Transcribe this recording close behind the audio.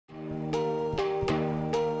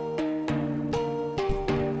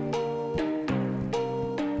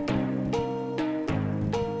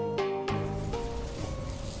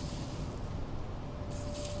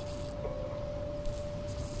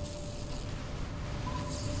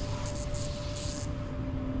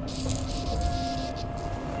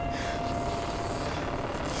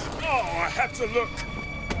had to look.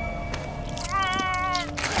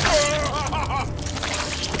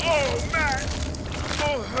 Oh man!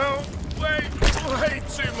 Oh hell! Way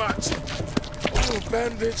too much. Oh,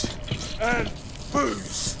 bandage and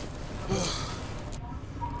booze.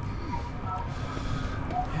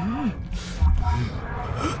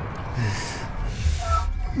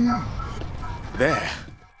 There.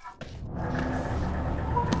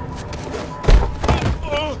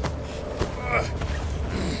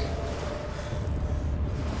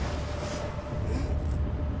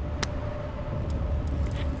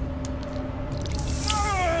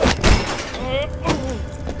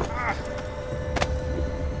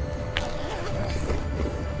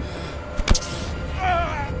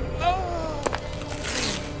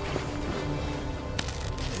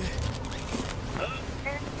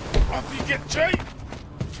 Off you get, Jay!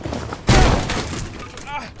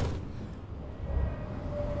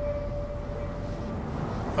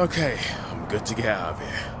 Okay, I'm good to get out of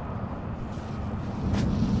here.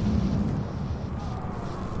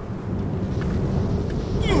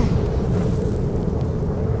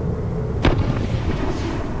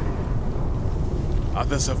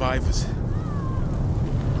 Other survivors?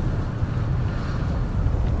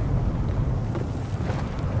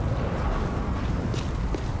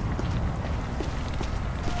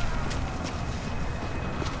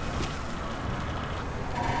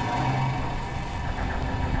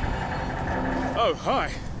 Oh,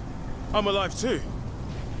 hi. I'm alive too.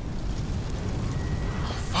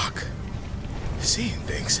 Oh, fuck. Seeing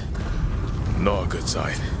things. Not a good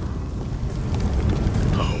sign.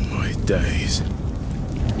 Oh my days.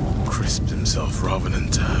 Crisped himself rather than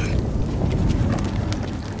turn.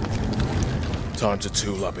 Time to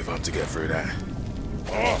tool up if I'm to get through that.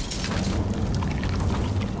 Oh.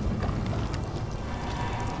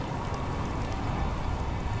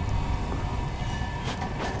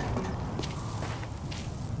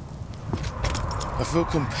 I feel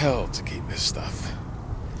compelled to keep this stuff.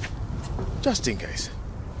 Just in case.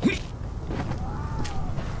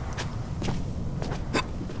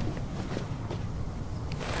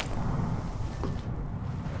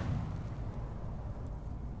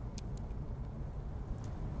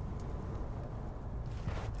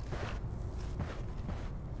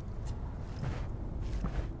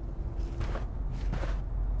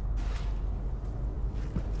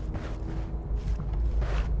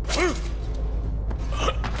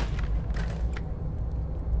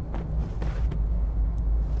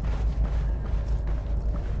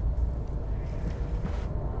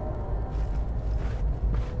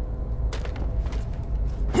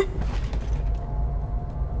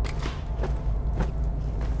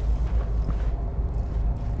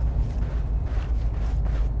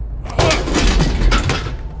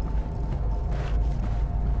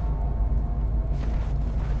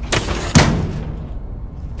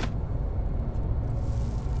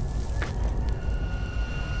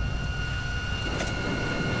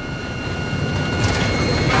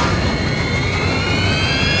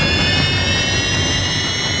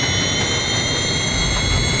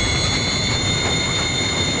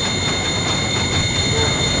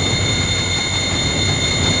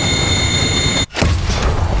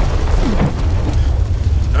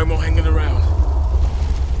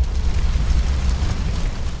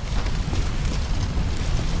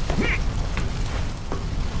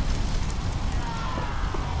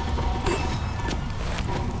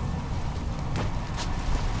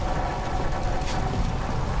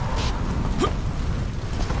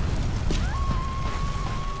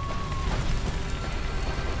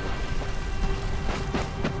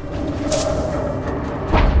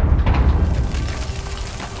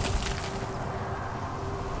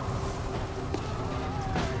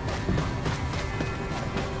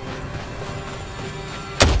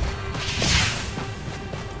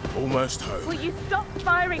 Almost home. Will you stop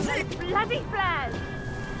firing those bloody flares?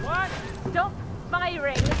 What? Stop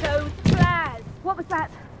firing those flares! What was that?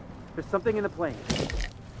 There's something in the plane.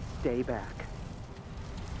 Stay back.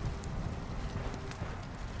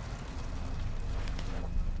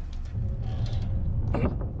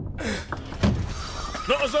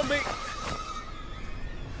 Not a zombie!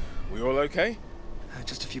 We all okay?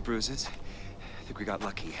 Just a few bruises. I think we got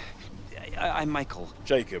lucky. I'm Michael.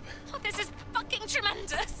 Jacob. Oh, this is fucking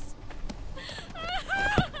tremendous!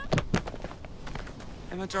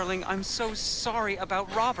 Emma, darling, I'm so sorry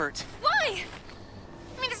about Robert. Why?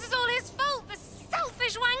 I mean, this is all his fault, the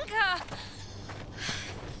selfish wanker!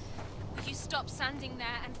 Will you stop standing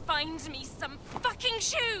there and find me some fucking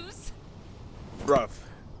shoes? Bruv,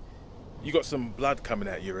 you got some blood coming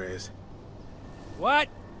out your ears. What?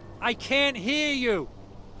 I can't hear you.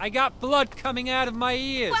 I got blood coming out of my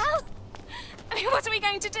ears. Well, What are we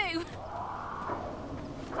going to do?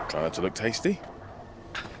 Try not to look tasty.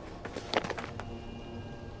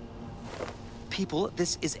 People,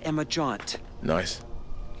 this is Emma Jaunt. Nice.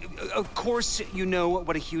 Of course, you know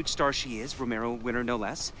what a huge star she is, Romero winner no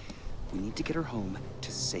less. We need to get her home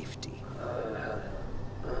to safety.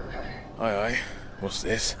 Aye, aye. What's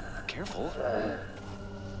this? Careful.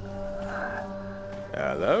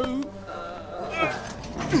 Hello?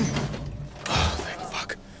 Oh, thank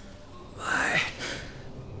fuck. My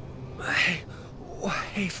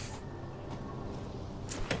wife.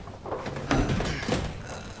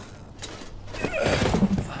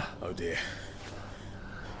 Oh dear.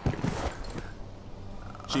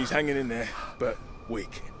 She's hanging in there, but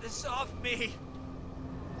weak. This off me.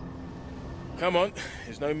 Come on,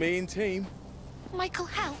 there's no me in team. Michael,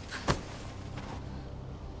 help.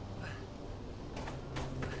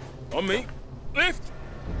 On me. Lift!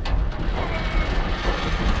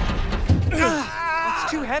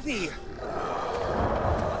 It's too heavy. I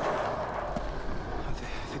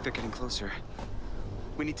think they're getting closer.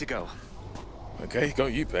 We need to go. Okay,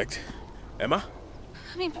 got you pegged. Emma?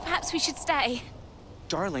 I mean, perhaps we should stay.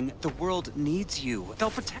 Darling, the world needs you.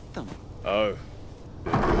 They'll protect them. Oh.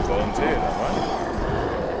 Volunteer,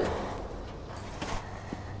 right?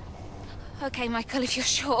 Okay, Michael, if you're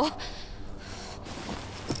sure.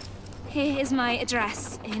 Here is my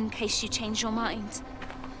address, in case you change your mind.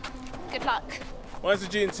 Good luck. Where's the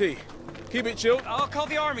G&T? Keep it chilled. I'll call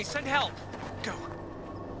the army. Send help. Go.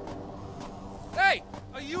 Hey,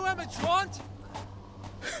 are you Emma Jaunt?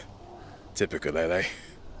 Typical LA.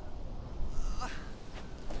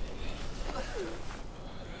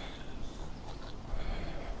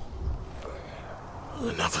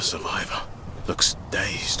 Another survivor. Looks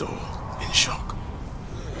dazed or in shock.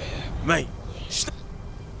 Mate,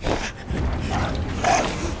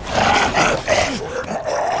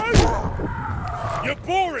 you're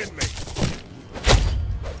boring me!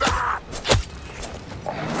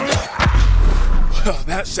 Well,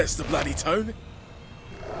 that sets the bloody tone.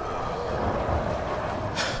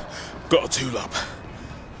 Got a tool up.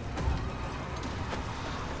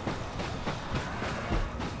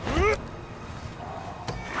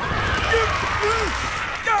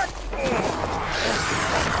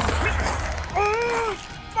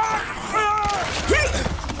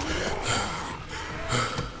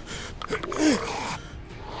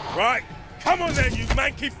 Right, come on then, you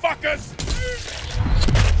manky fuckers!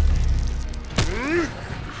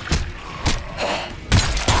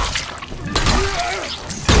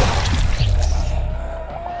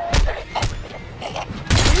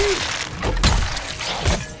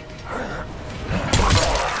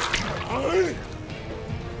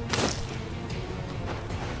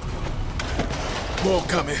 More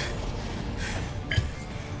coming.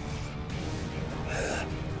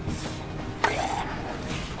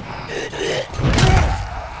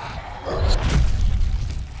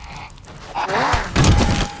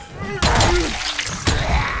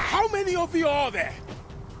 How many of you are there?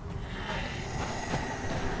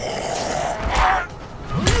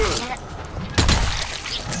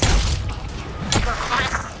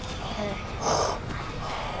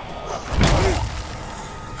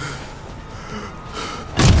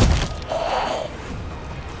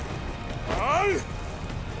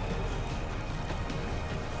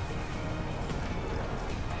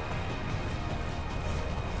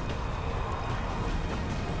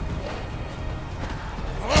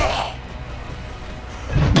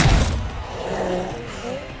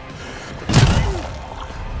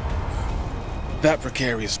 That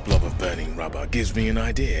precarious blob of burning rubber gives me an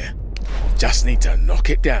idea. Just need to knock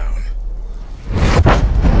it down.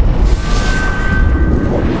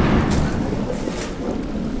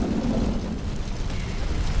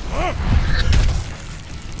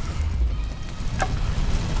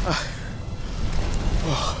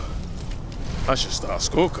 I should start a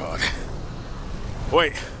scorecard.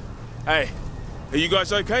 Wait, hey, are you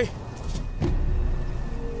guys okay?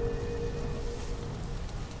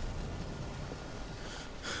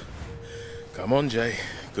 Come on, Jay.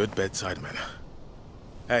 Good bedside manner.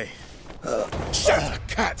 Hey. Shut the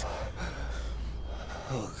cat!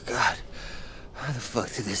 Oh, God. How the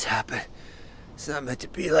fuck did this happen? It's not meant to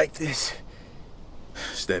be like this.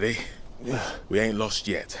 Steady. We ain't lost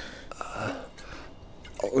yet.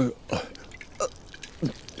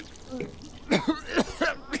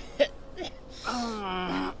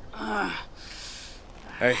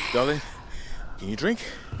 Hey, darling. Can you drink?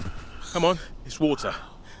 Come on, it's water.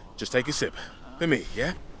 Just take a sip. For me,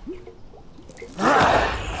 yeah?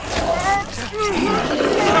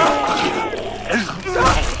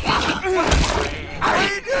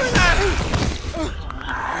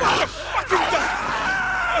 Motherfucking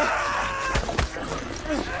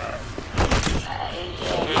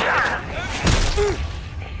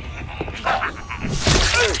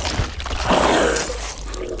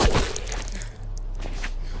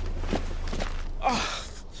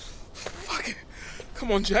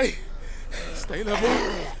Come on, Jay. Stay level.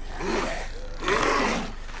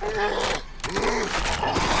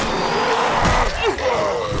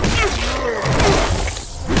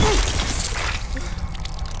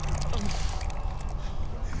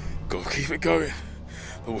 Gotta keep it going.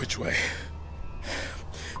 But which way?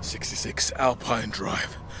 66 Alpine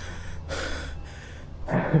Drive.